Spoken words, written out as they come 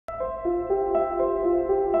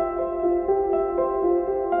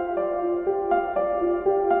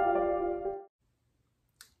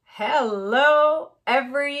Hello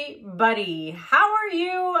everybody, how are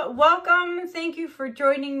you? Welcome, thank you for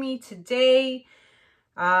joining me today.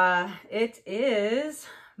 It is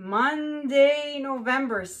Monday,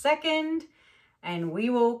 November 2nd, and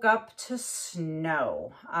we woke up to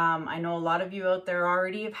snow. I know a lot of you out there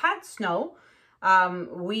already have had snow.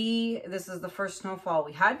 This is the first snowfall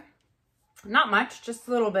we had. Not much, just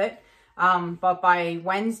a little bit. But by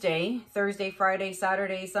Wednesday, Thursday, Friday,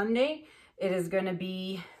 Saturday, Sunday, it is going to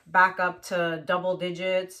be back up to double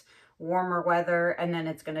digits, warmer weather, and then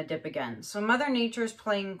it's going to dip again. So Mother Nature is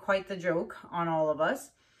playing quite the joke on all of us.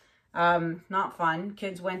 Not fun.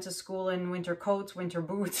 Kids went to school in winter coats, winter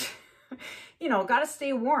boots. You know, got to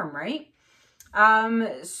stay warm, right?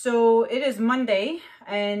 So it is Monday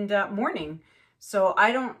and morning. So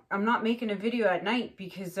I'm not making a video at night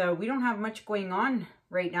because we don't have much going on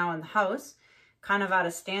right now in the house. Kind of at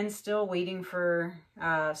a standstill, waiting for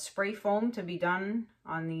spray foam to be done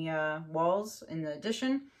on the walls in the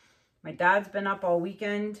addition. My dad's been up all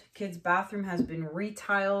weekend. Kids' bathroom has been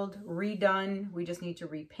retiled, redone. We just need to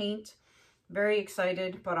repaint. Very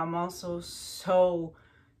excited, but I'm also so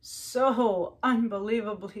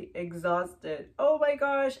unbelievably exhausted. Oh my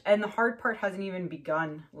gosh. And the hard part hasn't even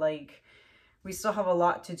begun. Like, we still have a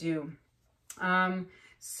lot to do.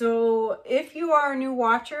 So if you are a new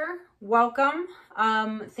watcher, welcome.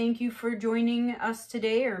 Thank you for joining us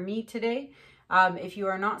today, or me today. If you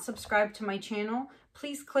are not subscribed to my channel,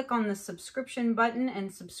 please click on the subscription button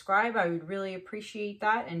and subscribe. I would really appreciate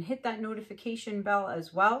that, and hit that notification bell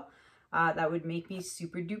as well. That would make me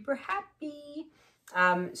super duper happy.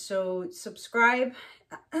 So subscribe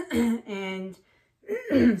and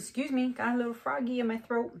excuse me, got a little froggy in my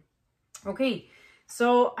throat. Okay.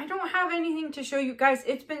 So I don't have anything to show you guys.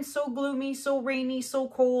 It's been so gloomy, so rainy, so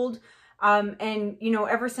cold. And you know,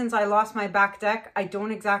 ever since I lost my back deck, I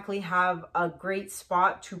don't exactly have a great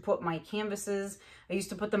spot to put my canvases. I used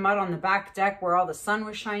to put them out on the back deck where all the sun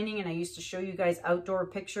was shining, and I used to show you guys outdoor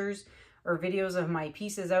pictures or videos of my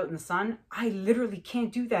pieces out in the sun. I literally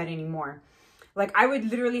can't do that anymore. Like, I would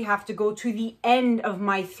literally have to go to the end of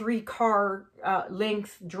my 3-car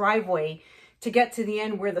length driveway to get to the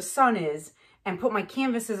end where the sun is, and put my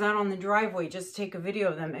canvases out on the driveway just to take a video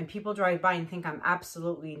of them. And people drive by and think I'm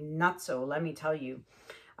absolutely nutso, let me tell you.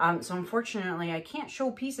 So unfortunately, I can't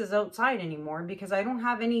show pieces outside anymore because I don't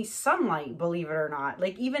have any sunlight, believe it or not.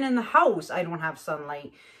 Like, even in the house, I don't have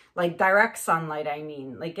sunlight. Like, direct sunlight, I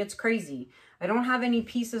mean. Like, it's crazy. I don't have any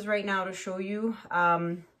pieces right now to show you.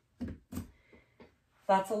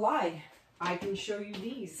 That's a lie. I can show you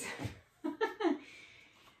these.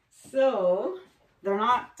 So they're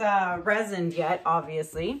not resined yet,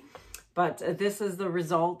 obviously, but this is the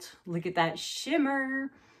result. Look at that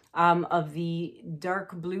shimmer of the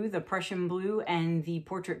dark blue, the Prussian blue, and the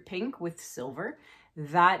portrait pink with silver.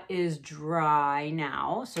 That is dry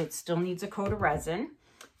now, so it still needs a coat of resin.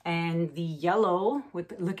 And the yellow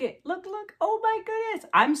with, look, oh my goodness.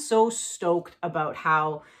 I'm so stoked about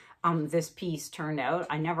how this piece turned out.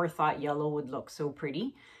 I never thought yellow would look so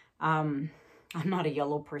pretty. I'm not a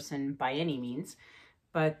yellow person by any means,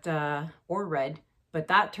 but, or red, but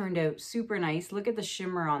that turned out super nice. Look at the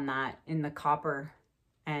shimmer on that in the copper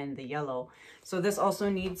and the yellow. So this also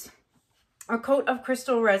needs a coat of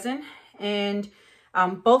crystal resin, and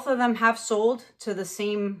both of them have sold to the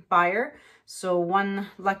same buyer. So one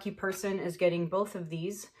lucky person is getting both of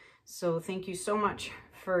these. So thank you so much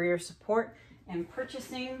for your support and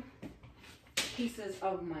purchasing pieces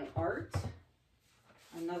of my art.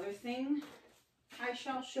 Another thing I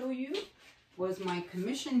shall show you was my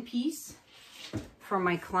commission piece for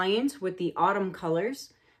my client with the autumn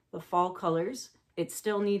colors, the fall colors. It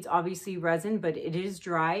still needs obviously resin, but it is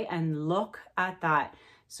dry, and look at that.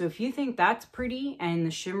 So if you think that's pretty and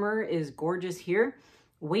the shimmer is gorgeous here,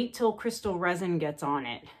 wait till crystal resin gets on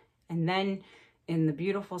it. And then in the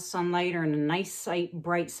beautiful sunlight or in a nice,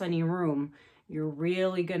 bright, sunny room, you're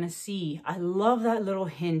really gonna see. I love that little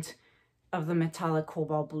hint of the metallic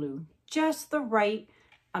cobalt blue. Just the right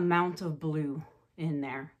amount of blue in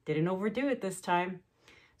there. Didn't overdo it this time.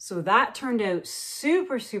 So that turned out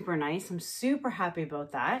super, super nice. I'm super happy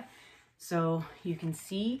about that. So you can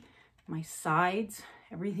see my sides,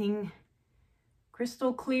 everything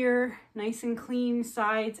crystal clear, nice and clean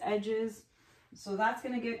sides, edges. So that's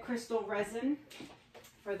gonna get crystal resin.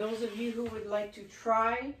 For those of you who would like to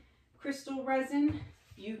try crystal resin,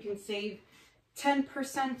 you can save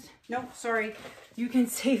 10%, no, sorry, you can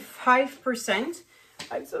save 5%.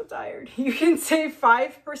 I'm so tired. You can save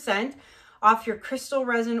 5% off your crystal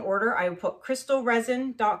resin order. I will put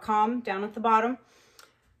crystalresin.com down at the bottom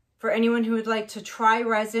for anyone who would like to try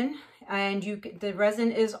resin. And the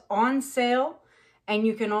resin is on sale And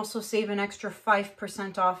you can also save an extra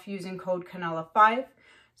 5% off using code Kanella5.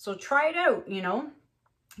 So try it out, you know,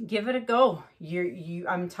 give it a go.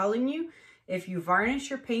 I'm telling you, if you varnish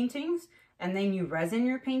your paintings and then you resin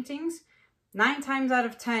your paintings, 9 times out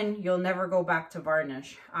of 10, you'll never go back to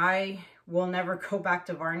varnish. I will never go back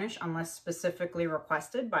to varnish unless specifically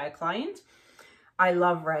requested by a client. I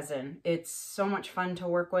love resin. It's so much fun to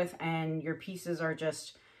work with, and your pieces are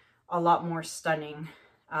just a lot more stunning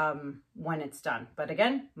when it's done. But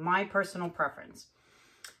again, my personal preference.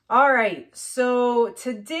 All right, so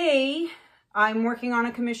today I'm working on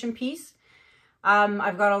a commission piece.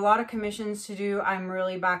 I've got a lot of commissions to do. I'm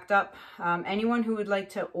really backed up. Anyone who would like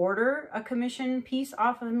to order a commission piece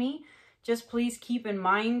off of me, just please keep in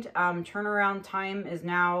mind, turnaround time is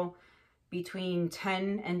now between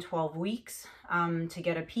 10 and 12 weeks to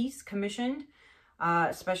get a piece commissioned,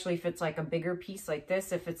 especially if it's like a bigger piece like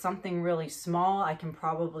this. If it's something really small, I can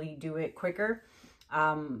probably do it quicker.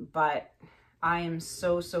 But I am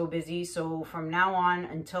so busy. So from now on,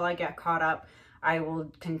 until I get caught up, I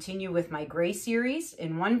will continue with my gray series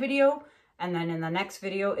in one video, and then in the next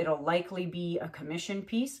video, it'll likely be a commission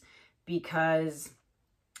piece, because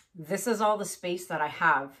this is all the space that I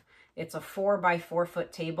have. It's a 4x4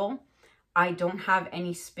 foot table. I don't have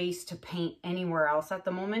any space to paint anywhere else at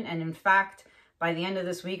the moment. And in fact, by the end of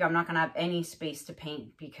this week, I'm not gonna have any space to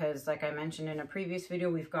paint, because like I mentioned in a previous video,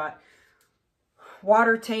 we've got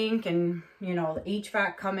water tank and, you know, the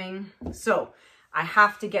HVAC coming. So I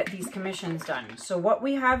have to get these commissions done. So what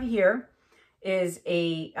we have here is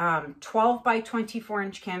a 12 by 24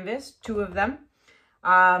 inch canvas, 2 of them.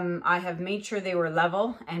 I have made sure they were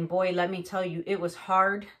level, and boy, let me tell you, it was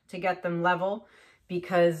hard to get them level,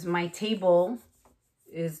 because my table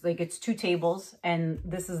is like, it's 2 tables and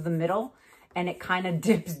this is the middle, and it kind of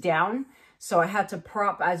dips down. So I had to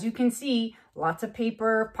prop, as you can see, lots of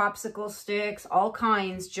paper, popsicle sticks, all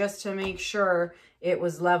kinds, just to make sure it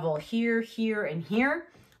was level here, here, and here.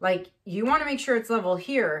 Like, you want to make sure it's level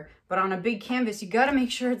here, but on a big canvas, you got to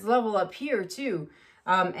make sure it's level up here too.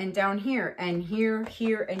 And down here, and here,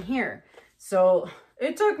 here, and here. So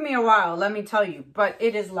it took me a while, let me tell you, but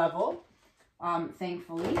it is level,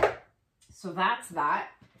 thankfully. So that's that.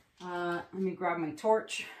 Let me grab my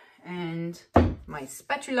torch and my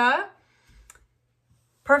spatula.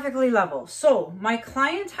 Perfectly level. So my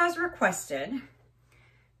client has requested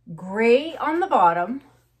gray on the bottom,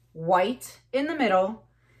 white in the middle,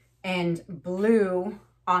 and blue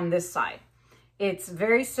on this side. It's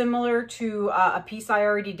very similar to a piece I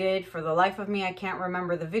already did. For the life of me, I can't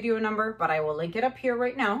remember the video number, but I will link it up here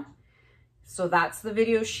right now. So that's the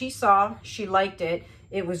video she saw. She liked it.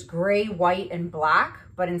 It was gray, white, and black,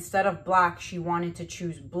 but instead of black, she wanted to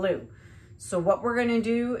choose blue. So what we're gonna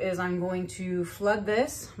do is I'm going to flood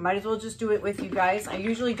this. Might as well just do it with you guys. I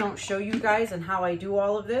usually don't show you guys and how I do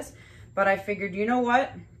all of this, but I figured, you know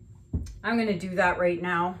what? I'm gonna do that right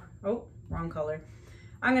now. Oh, wrong color.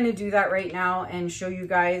 I'm gonna do that right now and show you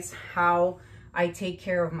guys how I take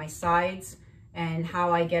care of my sides and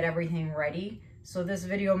how I get everything ready. So this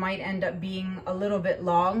video might end up being a little bit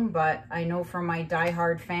long, but I know for my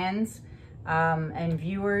diehard fans and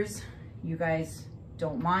viewers, you guys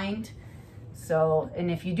don't mind. So,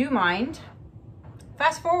 and if you do mind,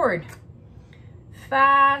 fast forward.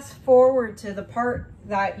 Fast forward to the part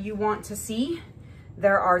that you want to see.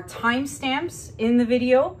 There are timestamps in the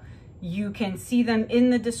video. You can see them in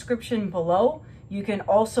the description below. You can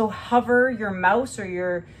also hover your mouse or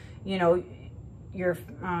your, you know,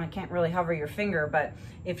 I can't really hover your finger, but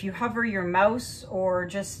if you hover your mouse or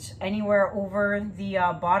just anywhere over the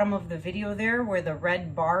bottom of the video there where the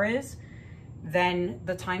red bar is, then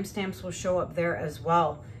the timestamps will show up there as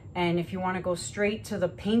well. And if you want to go straight to the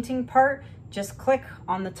painting part, just click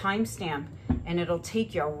on the timestamp and it'll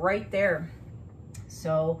take you right there.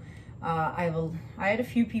 So I had a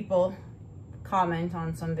few people comment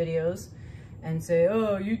on some videos and say,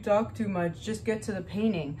 oh, you talk too much, just get to the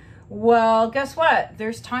painting. Well, guess what?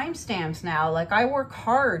 There's timestamps now. Like, I work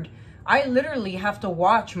hard. I literally have to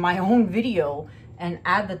watch my own video and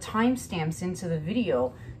add the timestamps into the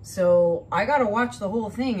video. So I gotta watch the whole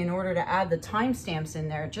thing in order to add the timestamps in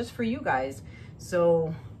there just for you guys.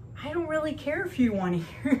 So I don't really care if you want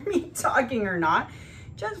to hear me talking or not.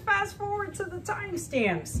 Just fast forward to the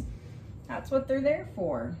timestamps. That's what they're there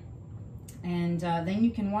for. And then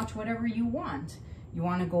you can watch whatever you want. You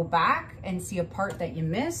want to go back and see a part that you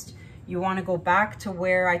missed. You want to go back to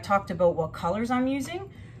where I talked about what colors I'm using.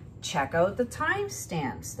 Check out the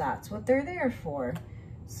timestamps. That's what they're there for.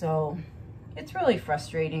 So it's really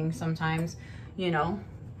frustrating sometimes. You know,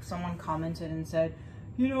 someone commented and said,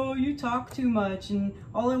 you know, you talk too much and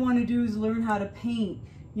all I want to do is learn how to paint.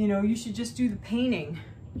 you know, you should just do the painting.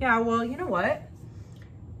 Yeah, well, you know what?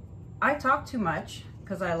 I talk too much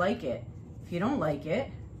because I like it. If you don't like it,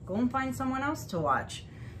 go and find someone else to watch.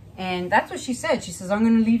 And that's what she said. She says, I'm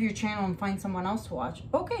going to leave your channel and find someone else to watch.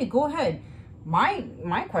 Okay, go ahead.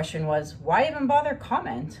 My question was, why even bother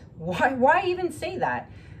comment? Why even say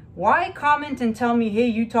that? Why comment and tell me, hey,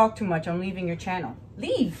 you talk too much, I'm leaving your channel?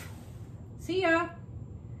 Leave. See ya.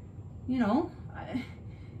 You know,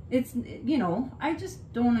 it's, you know, I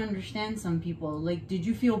just don't understand some people. Like, did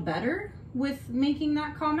you feel better with making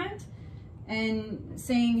that comment and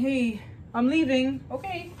saying, hey, I'm leaving?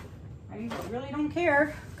 Okay, I really don't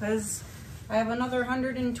care, because I have another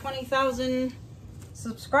 120,000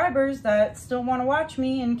 subscribers that still want to watch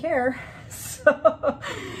me and care. So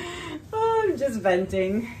I'm just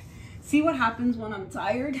venting. See what happens when I'm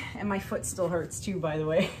tired? And my foot still hurts too, by the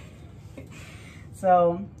way.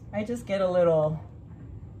 So I just get a little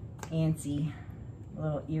antsy, a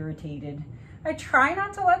little irritated. I try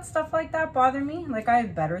not to let stuff like that bother me. Like, I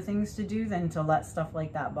have better things to do than to let stuff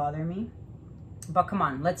like that bother me. But come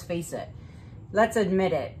on, let's face it. Let's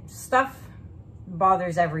admit it. Stuff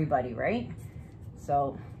bothers everybody, right?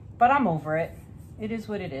 So, but I'm over it. It is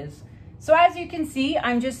what it is. So as you can see,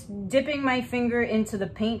 I'm just dipping my finger into the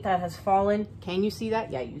paint that has fallen. Can you see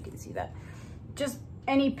that? Yeah, you can see that. Just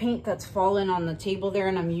any paint that's fallen on the table there,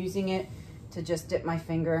 and I'm using it to just dip my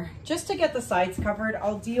finger just to get the sides covered.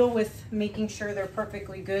 I'll deal with making sure they're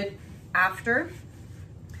perfectly good after,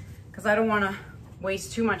 because I don't want to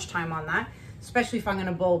waste too much time on that, especially if I'm going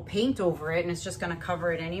to blow paint over it and it's just going to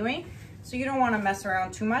cover it anyway. So you don't want to mess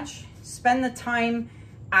around too much. Spend the time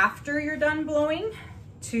after you're done blowing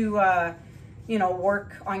to you know,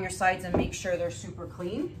 work on your sides and make sure they're super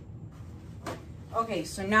clean. Okay,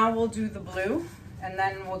 so now we'll do the blue and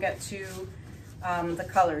then we'll get to the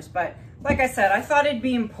colors. But like I said, I thought it'd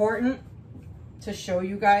be important to show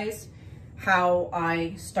you guys how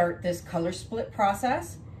I start this color split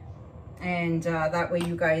process, and that way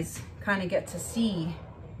you guys kind of get to see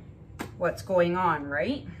what's going on,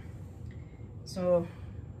 right? So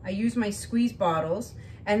I use my squeeze bottles,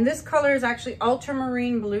 and this color is actually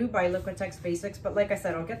Ultramarine Blue by Liquitex Basics, but like I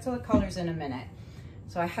said, I'll get to the colors in a minute.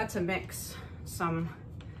 So I had to mix some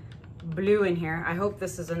blue in here. I hope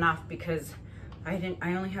this is enough because I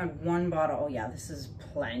only had one bottle. Oh yeah, this is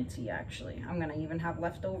plenty actually. I'm gonna even have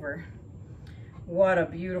left over. What a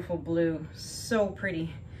beautiful blue, so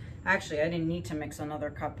pretty. Actually, I didn't need to mix another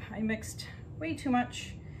cup. I mixed way too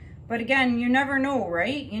much. But again, you never know,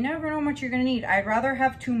 right? You never know how much you're gonna need. I'd rather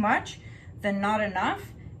have too much than not enough,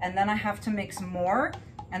 and then I have to mix more,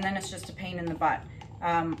 and then it's just a pain in the butt.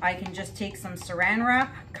 I can just take some saran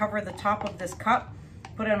wrap, cover the top of this cup,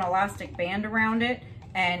 put an elastic band around it,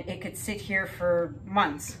 and it could sit here for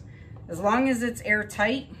months. As long as it's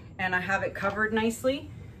airtight and I have it covered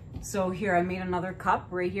nicely. So here, I made another cup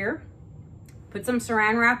right here. Put some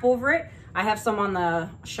saran wrap over it. I have some on the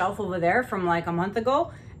shelf over there from like a month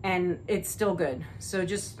ago, and it's still good. So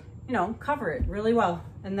just, you know, cover it really well,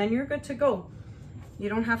 and then you're good to go. You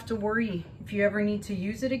don't have to worry. If you ever need to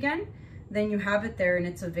use it again, then you have it there and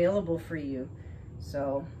it's available for you.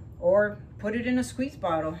 So, or put it in a squeeze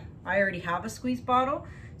bottle. I already have a squeeze bottle,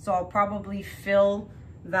 so I'll probably fill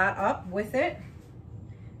that up with it.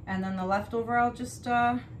 And then the leftover I'll just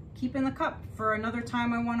keep in the cup for another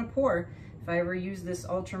time I want to pour. If I ever use this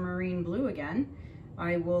Ultramarine Blue again,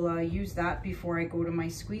 I will use that before I go to my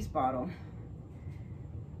squeeze bottle.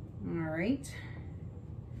 All right.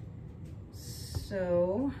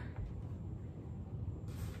 So,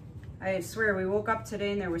 I swear we woke up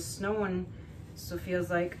today and there was snow, and Sophia's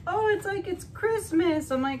like, oh, it's like it's Christmas.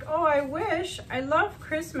 I'm like, oh, I wish. I love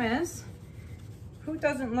Christmas. Who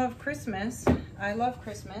doesn't love Christmas? I love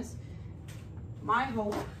Christmas. My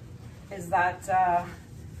hope is that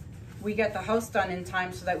we get the house done in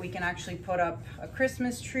time so that we can actually put up a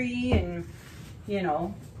Christmas tree and, you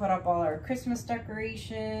know, put up all our Christmas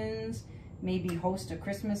decorations, maybe host a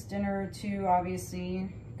Christmas dinner or two. Obviously,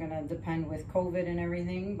 gonna depend with COVID and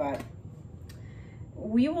everything, but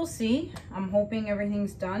we will see. I'm hoping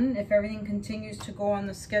everything's done. If everything continues to go on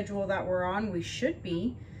the schedule that we're on, we should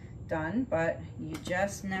be done, but you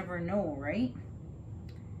just never know, right?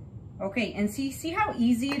 Okay, and see how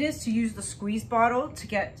easy it is to use the squeeze bottle to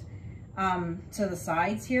get to the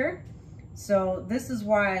sides here. So this is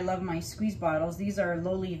why I love my squeeze bottles. These are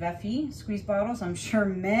Loli Veffy squeeze bottles. I'm sure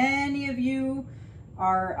many of you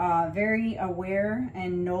are very aware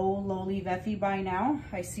and know Loli Veffy by now.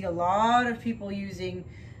 I see a lot of people using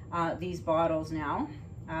these bottles now.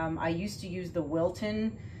 I used to use the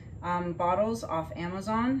Wilton bottles off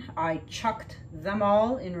Amazon. I chucked them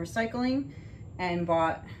all in recycling and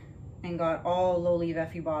bought and got all Loli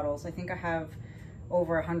Veffy bottles. I think I have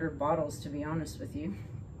over 100 bottles, to be honest with you.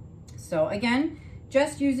 So again,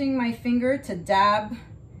 just using my finger to dab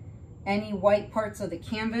any white parts of the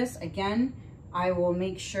canvas. Again, I will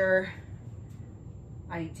make sure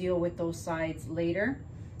I deal with those sides later.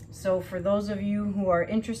 So for those of you who are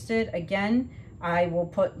interested, again, I will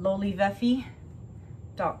put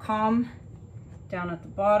loliveffy.com down at the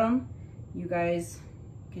bottom. You guys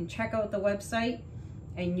can check out the website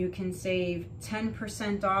and you can save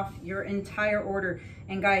 10% off your entire order.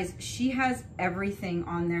 And guys, she has everything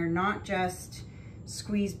on there, not just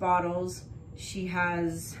squeeze bottles. She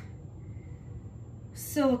has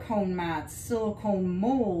silicone mats, silicone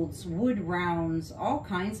molds, wood rounds, all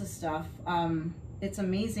kinds of stuff. It's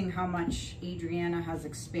amazing how much Adriana has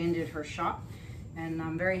expanded her shop, and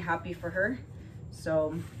I'm very happy for her.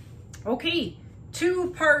 So, okay,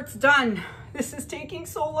 2 parts done. This is taking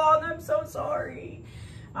so long, I'm so sorry.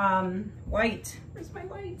 White, where's my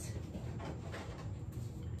white?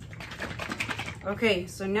 Okay,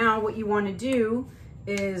 so now what you want to do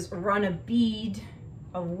is run a bead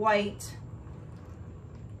of white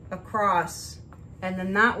across, and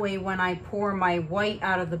then that way when I pour my white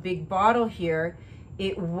out of the big bottle here,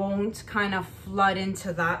 it won't kind of flood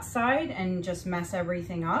into that side and just mess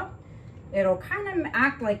everything up. It'll kind of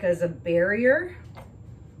act like as a barrier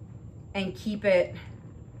and keep it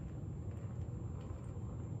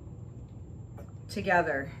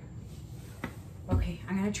together. Okay,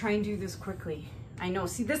 I'm gonna try and do this quickly. I know,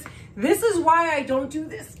 see this is why I don't do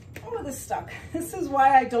this. Oh, this stuck. This is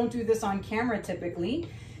why I don't do this on camera typically,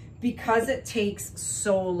 because it takes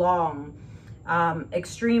so long,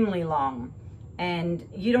 extremely long. And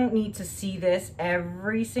you don't need to see this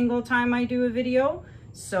every single time I do a video.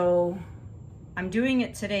 So I'm doing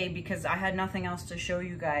it today because I had nothing else to show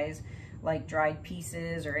you guys, like dried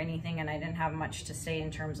pieces or anything, and I didn't have much to say in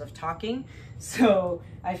terms of talking. So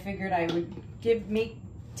I figured I would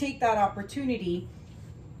take that opportunity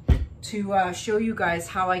to show you guys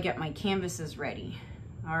how I get my canvases ready.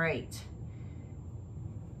 All right.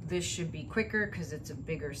 This should be quicker because it's a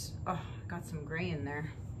bigger, oh, I got some gray in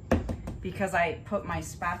there because I put my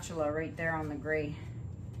spatula right there on the gray.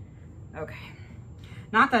 Okay.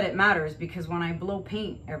 Not that it matters, because when I blow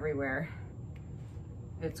paint everywhere,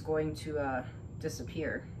 it's going to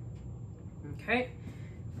disappear. Okay,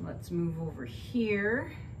 let's move over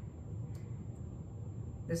here.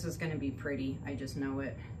 This is going to be pretty, I just know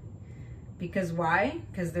it. Because why?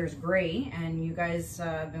 Because there's gray, and you guys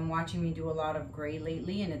have been watching me do a lot of gray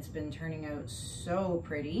lately, and it's been turning out so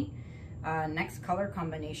pretty. Next color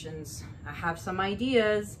combinations, I have some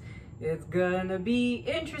ideas. It's gonna be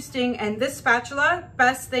interesting. And this spatula,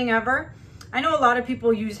 best thing ever. I know a lot of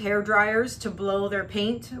people use hair dryers to blow their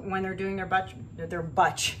paint when they're doing their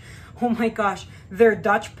oh my gosh, their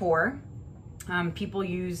Dutch pour. Some people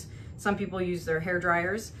use their hair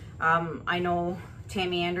dryers. I know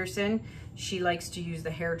Tammy Anderson, she likes to use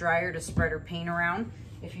the hair dryer to spread her paint around.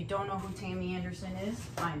 If you don't know who Tammy Anderson is,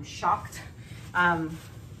 I'm shocked.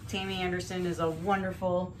 Tammy Anderson is a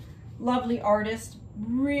wonderful, lovely artist,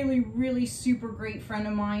 really super great friend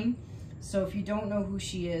of mine. So if you don't know who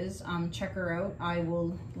she is, check her out. I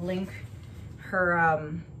will link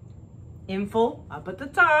her info up at the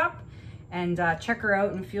top, and check her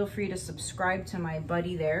out, and feel free to subscribe to my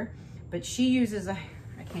buddy there. But she uses I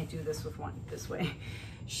can't do this with one this way.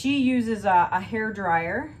 She uses a hair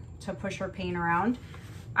dryer to push her paint around.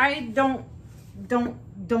 I don't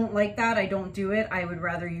like that. I don't do it. I would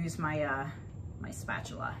rather use my my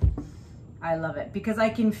spatula. I love it because I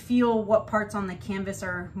can feel what parts on the canvas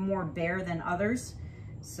are more bare than others.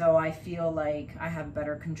 So I feel like I have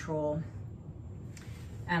better control,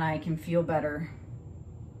 and I can feel better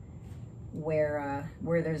where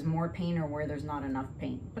there's more paint or where there's not enough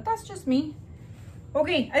paint. But that's just me.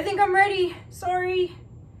 Okay, I think I'm ready. Sorry.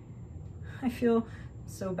 I feel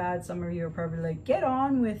so bad. Some of you are probably like, get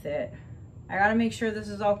on with it. I gotta make sure this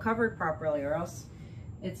is all covered properly, or else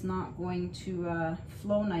it's not going to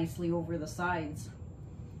flow nicely over the sides.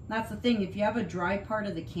 That's the thing, if you have a dry part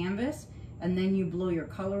of the canvas and then you blow your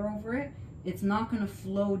color over it, it's not gonna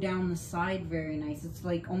flow down the side very nice. It's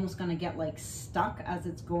like almost gonna get like stuck as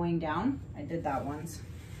it's going down. I did that once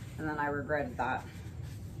and then I regretted that.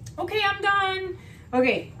 Okay, I'm done.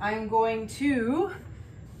 Okay, I'm going to,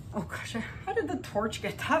 oh gosh, how did the torch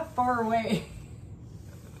get that far away?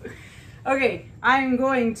 Okay, I'm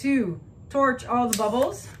going to torch all the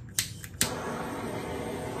bubbles.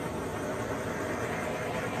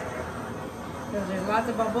 So there's lots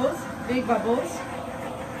of bubbles, big bubbles.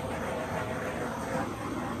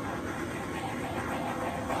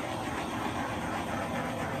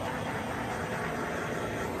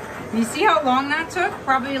 You see how long that took?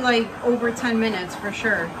 Probably like over 10 minutes for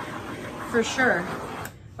sure. For sure.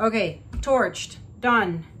 Okay, torched,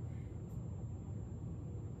 done.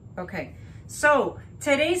 Okay, so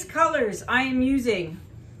today's colors I am using,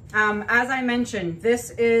 as I mentioned, this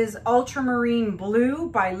is Ultramarine Blue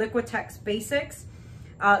by Liquitex Basics.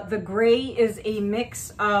 The gray is a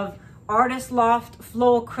mix of Artist Loft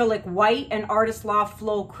Flow Acrylic White and Artist Loft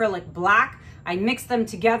Flow Acrylic Black. I mixed them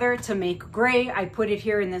together to make gray. I put it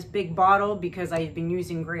here in this big bottle because I've been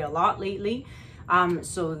using gray a lot lately.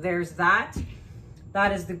 So there's that.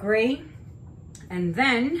 That is the gray. And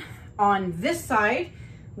then on this side,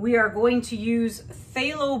 we are going to use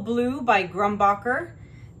Thalo Blue by Grumbacher.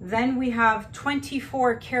 Then we have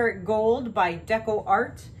 24 Karat Gold by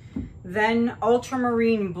DecoArt. Then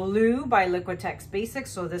Ultramarine Blue by Liquitex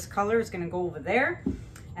Basics. So this color is going to go over there.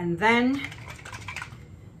 And then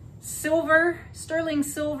Silver, Sterling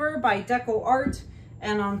Silver by DecoArt.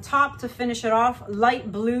 And on top to finish it off,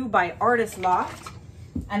 Light Blue by Artist Loft.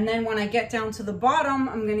 And then when I get down to the bottom,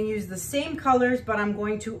 I'm going to use the same colors, but I'm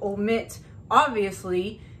going to omit,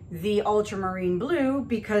 obviously, the Ultramarine Blue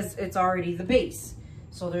because it's already the base.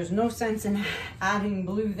 So there's no sense in adding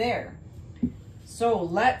blue there. So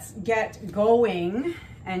let's get going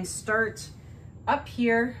and start up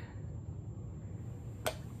here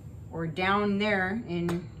or down there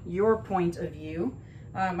in your point of view.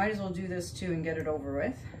 Might as well do this too and get it over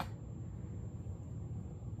with.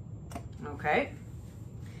 Okay.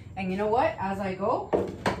 And you know what? As I go,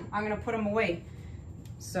 I'm going to put them away.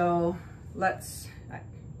 So let's, I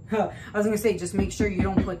was going to say, just make sure you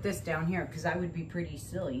don't put this down here because that would be pretty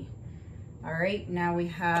silly. All right, now we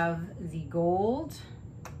have the gold.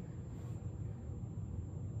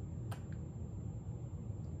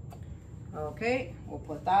 Okay, we'll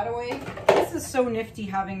put that away. This is so nifty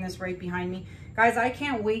having this right behind me. Guys, I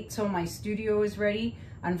can't wait till my studio is ready.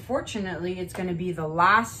 Unfortunately, it's going to be the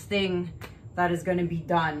last thing that is going to be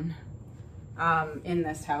done in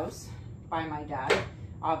this house by my dad,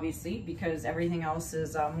 obviously, because everything else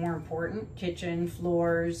is more important. Kitchen,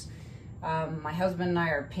 floors. My husband and I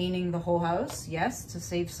are painting the whole house. Yes, to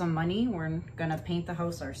save some money, we're going to paint the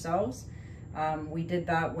house ourselves. We did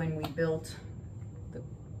that when we built the,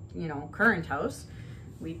 current house.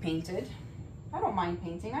 We painted. I don't mind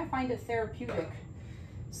painting. I find it therapeutic.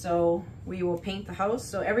 So we will paint the house.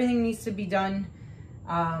 So everything needs to be done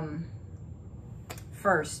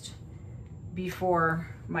first before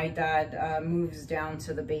my dad moves down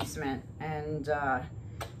to the basement and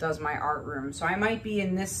does my art room. So I might be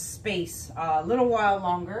in this space a little while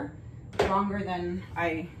longer than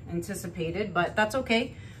I anticipated, but that's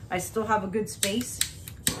okay. I still have a good space,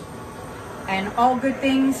 and all good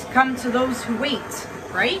things come to those who wait,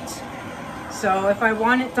 right? So if I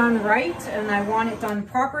want it done right and I want it done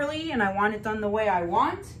properly and I want it done the way I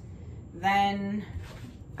want, then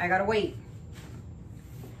I gotta wait.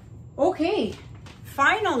 Okay,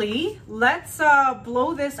 finally, let's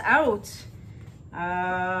blow this out.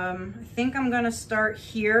 I think I'm gonna start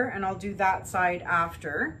here and I'll do that side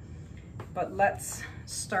after, but let's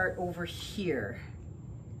start over here.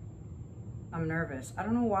 I'm nervous. I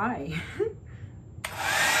don't know why.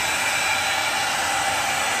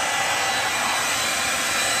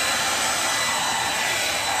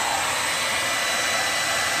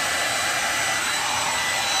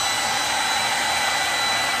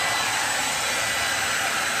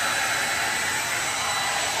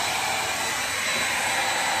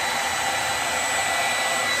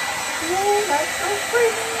 Whoa, that's so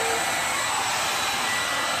pretty.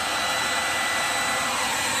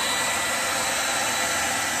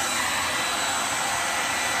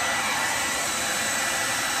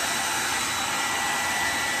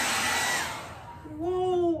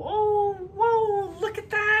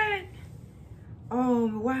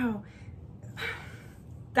 Wow,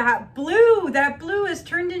 that blue has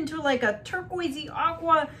turned into like a turquoisey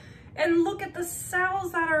aqua, and look at the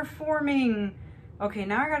cells that are forming. Okay,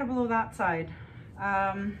 now I gotta blow that side.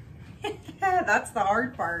 That's the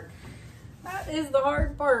hard part. That is the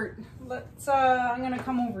hard part. Let's I'm gonna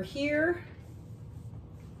come over here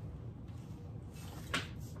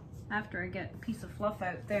after I get a piece of fluff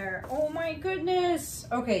out there. Oh my goodness.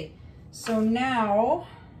 Okay, so now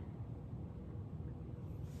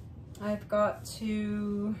I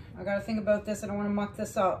gotta think about this. I don't want to muck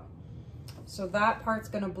this up. So that part's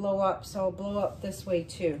gonna blow up, so I'll blow up this way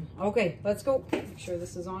too. Okay, let's go. Make sure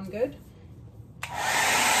this is on good.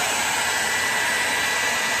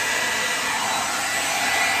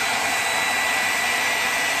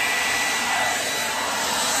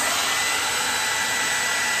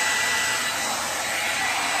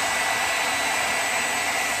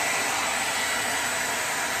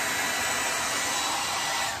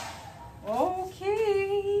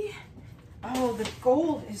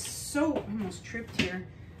 so, I almost tripped here.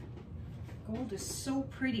 Gold is so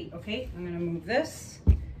pretty. Okay, I'm gonna move this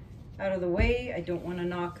out of the way. I don't wanna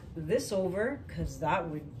knock this over because that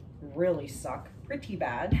would really suck pretty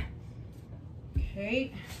bad.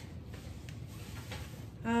 Okay.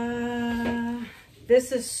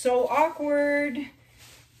 This is so awkward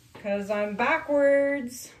because I'm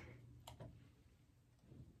backwards.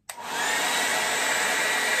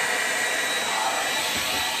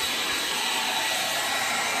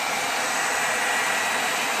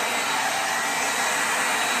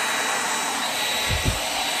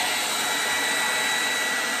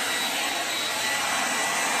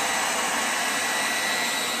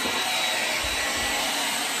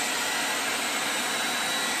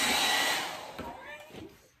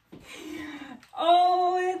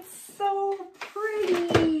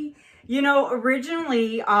 You know,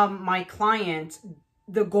 originally, my client,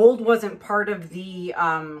 the gold wasn't part of the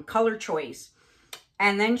color choice.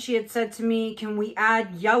 And then she had said to me, can we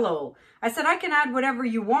add yellow? I said, I can add whatever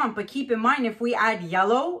you want, but keep in mind, if we add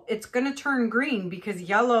yellow, it's going to turn green because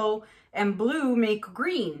yellow and blue make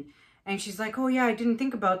green. And she's like, oh yeah, I didn't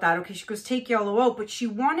think about that. Okay, she goes, take yellow out. But she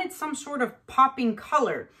wanted some sort of popping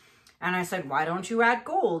color. And I said, why don't you add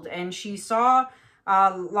gold? And she saw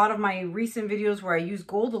a lot of my recent videos where I use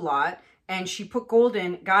gold a lot, and she put gold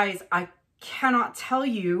in. Guys, I cannot tell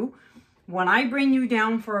you, when I bring you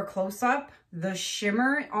down for a close-up, the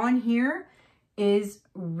shimmer on here is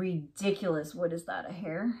ridiculous. What is that, a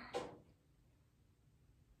hair?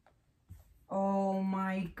 Oh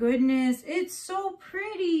my goodness, it's so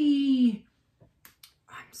pretty.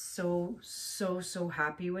 I'm so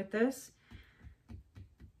happy with this.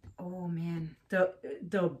 Oh man,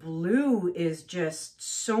 the blue is just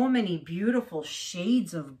so many beautiful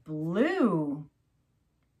shades of blue.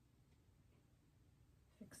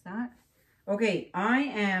 Fix that. Okay,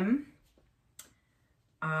 I'm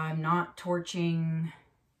not torching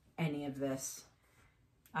any of this.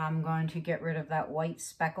 I'm going to get rid of that white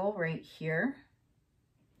speckle right here.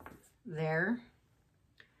 There.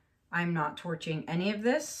 I'm not torching any of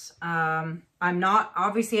this.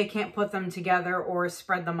 Obviously I can't put them together or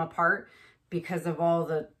spread them apart because of all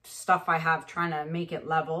the stuff I have trying to make it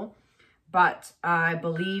level. But I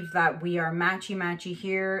believe that we are matchy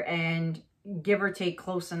here and give or take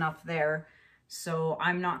close enough there. So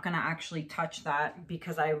I'm not gonna actually touch that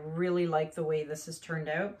because I really like the way this has turned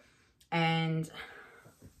out. And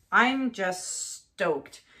I'm just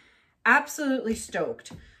stoked, absolutely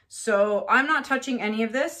stoked. So I'm not touching any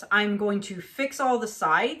of this. I'm going to fix all the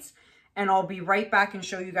sides and I'll be right back and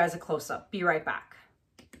show you guys a close-up. Be right back.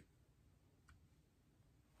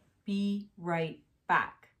 Be right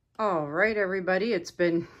back. All right, everybody, it's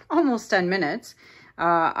been almost 10 minutes.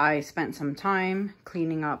 I spent some time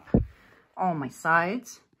cleaning up all my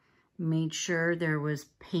sides, made sure there was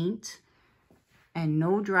paint and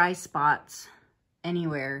no dry spots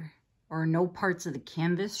anywhere or no parts of the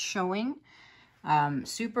canvas showing.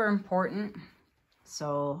 Super important.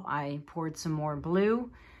 So I poured some more blue.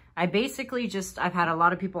 I basically I've had a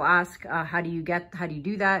lot of people ask, how do you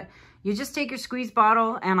do that? You just take your squeeze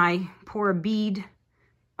bottle and I pour a bead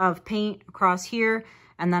of paint across here.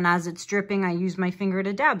 And then as it's dripping, I use my finger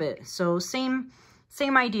to dab it. So same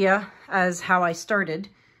idea as how I started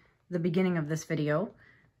the beginning of this video.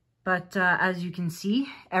 But as you can see,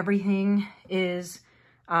 everything is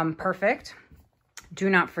perfect. Do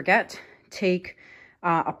not forget, take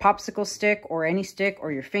a popsicle stick or any stick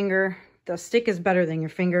or your finger. The stick is better than your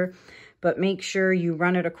finger, but make sure you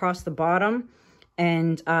run it across the bottom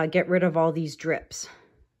and get rid of all these drips.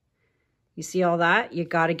 You see all that? You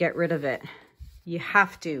got to get rid of it. You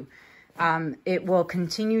have to. It will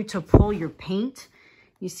continue to pull your paint.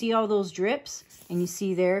 You see all those drips, and you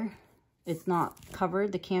see there, it's not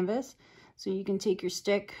covered, the canvas. So you can take your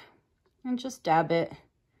stick and just dab it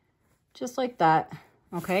just like that.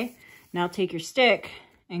 Okay. Now take your stick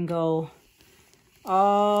and go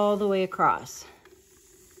all the way across.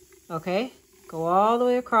 Okay, go all the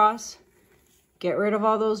way across. Get rid of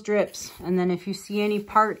all those drips. And then if you see any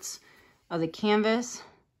parts of the canvas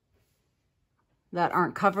that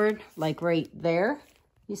aren't covered, like right there,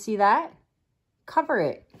 you see that? Cover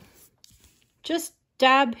it. Just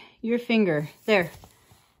dab your finger. There,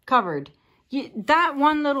 covered. That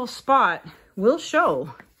one little spot will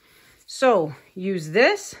show. So use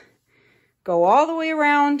this. Go all the way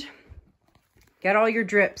around, get all your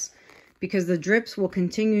drips, because the drips will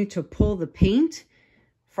continue to pull the paint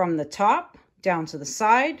from the top down to the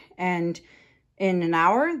side, and in an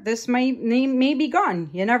hour, this may be gone.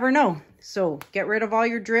 You never know. So get rid of all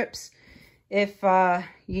your drips. If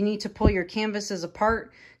you need to pull your canvases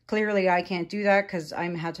apart, clearly I can't do that because I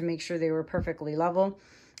had to make sure they were perfectly level.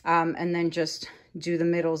 and then just do the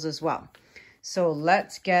middles as well. So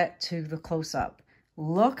let's get to the close-up.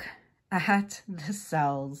 Look at the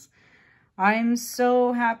cells. I'm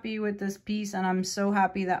so happy with this piece, and I'm so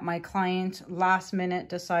happy that my client last minute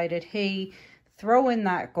decided, hey, throw in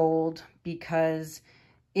that gold, because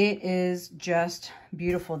it is just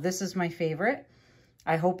beautiful. This is my favorite.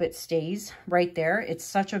 I hope it stays right there. It's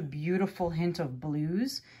such a beautiful hint of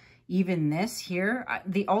blues. Even this here,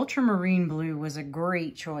 the ultramarine blue was a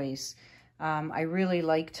great choice. I really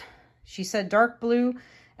liked, she said dark blue,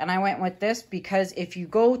 and I went with this because if you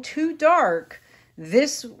go too dark,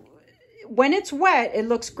 this, when it's wet, it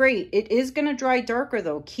looks great. It is going to dry darker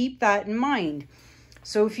though. Keep that in mind.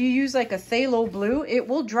 So if you use like a phthalo blue, it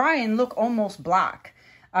will dry and look almost black.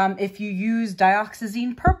 If you use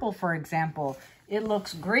dioxazine purple, for example, it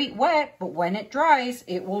looks great wet, but when it dries,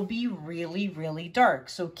 it will be really, really dark.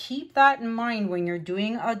 So keep that in mind when you're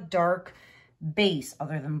doing a dark base,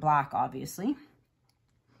 other than black, obviously.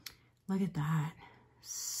 Look at that.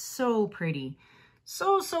 So pretty.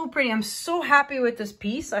 So, so pretty. I'm so happy with this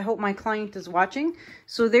piece. I hope my client is watching.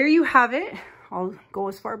 So there you have it. I'll go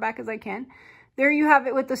as far back as I can. There you have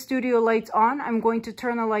it with the studio lights on. I'm going to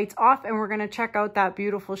turn the lights off and we're going to check out that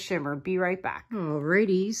beautiful shimmer. Be right back.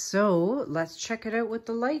 Alrighty, so let's check it out with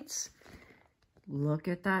the lights. Look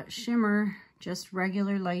at that shimmer. Just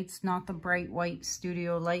regular lights, not the bright white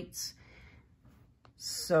studio lights.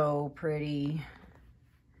 So pretty.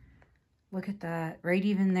 Look at that, right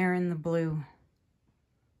even there in the blue.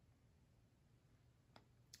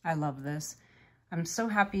 I love this. I'm so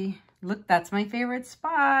happy. Look, that's my favorite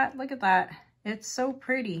spot. Look at that. It's so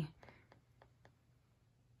pretty.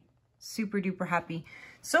 Super duper happy.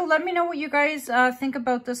 So let me know what you guys think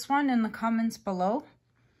about this one in the comments below.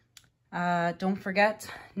 Don't forget,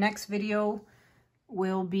 next video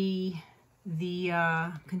will be the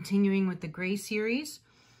continuing with the gray series.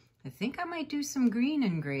 I think I might do some green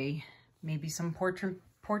and gray. Maybe some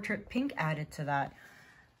portrait pink added to that.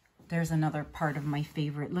 There's another part of my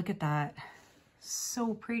favorite. Look at that.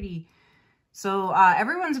 So pretty. So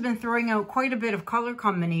everyone's been throwing out quite a bit of color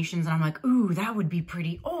combinations, and I'm like, ooh, that would be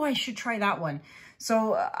pretty. Oh, I should try that one.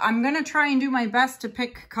 So I'm going to try and do my best to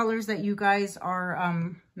pick colors that you guys are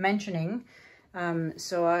mentioning.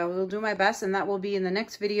 So I will do my best, and that will be in the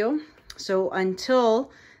next video. So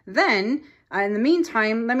until then, in the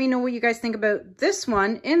meantime, let me know what you guys think about this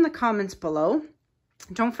one in the comments below.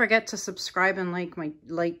 Don't forget to subscribe and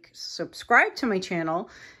subscribe to my channel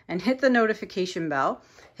and hit the notification bell.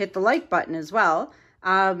 Hit the like button as well.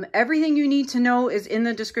 Everything you need to know is in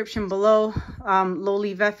the description below.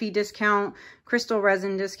 Loli Veffy discount, crystal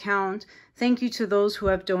resin discount. Thank you to those who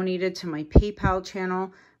have donated to my PayPal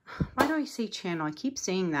channel. Why do I say channel? I keep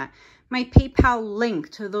saying that. My PayPal link,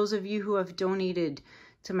 to those of you who have donated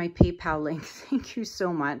to my PayPal link. Thank you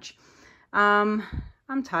so much.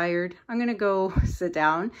 I'm tired. I'm going to go sit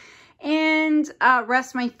down and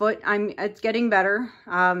rest my foot. It's getting better.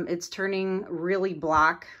 It's turning really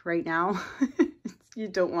black right now. You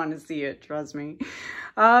don't want to see it, trust me.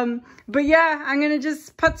 But yeah, I'm going to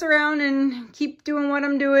just putz around and keep doing what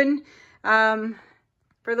I'm doing.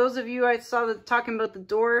 For those of you I saw talking about the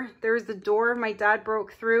door, there's the door my dad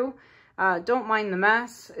broke through. Don't mind the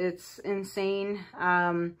mess. It's insane.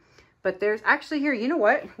 But there's actually here, you know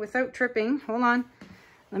what? Without tripping, hold on.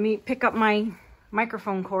 Let me pick up my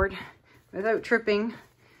microphone cord. Without tripping,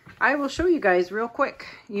 I will show you guys real quick,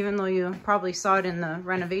 even though you probably saw it in the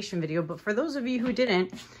renovation video. But for those of you who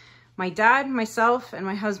didn't, my dad, myself, and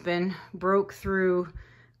my husband broke through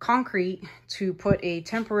concrete to put a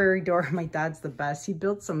temporary door. My dad's the best. He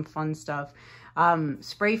built some fun stuff.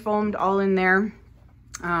 Spray foamed all in there.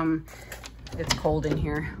 It's cold in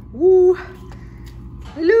here. Woo!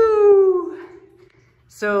 Hello!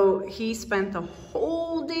 So he spent the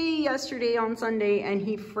whole day yesterday on Sunday, and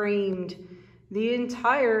he framed the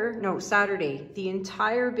entire, Saturday, the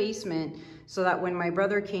entire basement, so that when my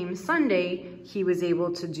brother came Sunday, he was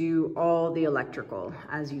able to do all the electrical,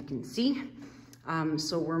 as you can see.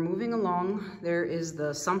 So we're moving along. There is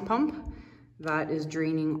the sump pump that is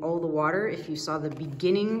draining all the water. If you saw the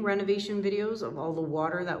beginning renovation videos of all the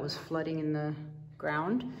water that was flooding in the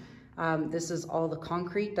ground, this is all the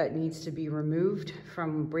concrete that needs to be removed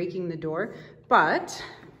from breaking the door. But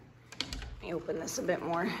let me open this a bit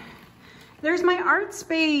more. There's my art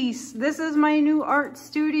space. This is my new art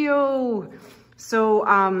studio.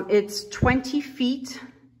 So it's 20 feet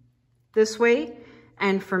this way,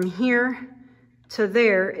 and from here to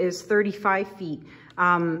there is 35 feet.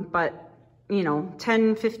 But you know,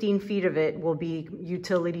 10, 15 feet of it will be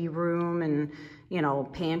utility room and, you know,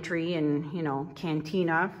 pantry and, you know,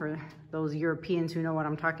 cantina for those Europeans who know what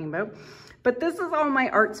I'm talking about. But this is all my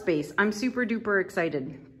art space. I'm super duper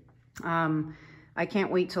excited. I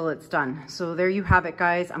can't wait till it's done. So there you have it,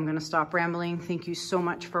 guys. I'm gonna stop rambling. Thank you so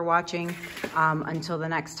much for watching. Until the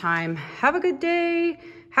next time, have a good day,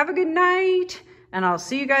 have a good night, and I'll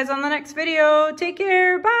see you guys on the next video. Take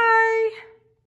care, bye.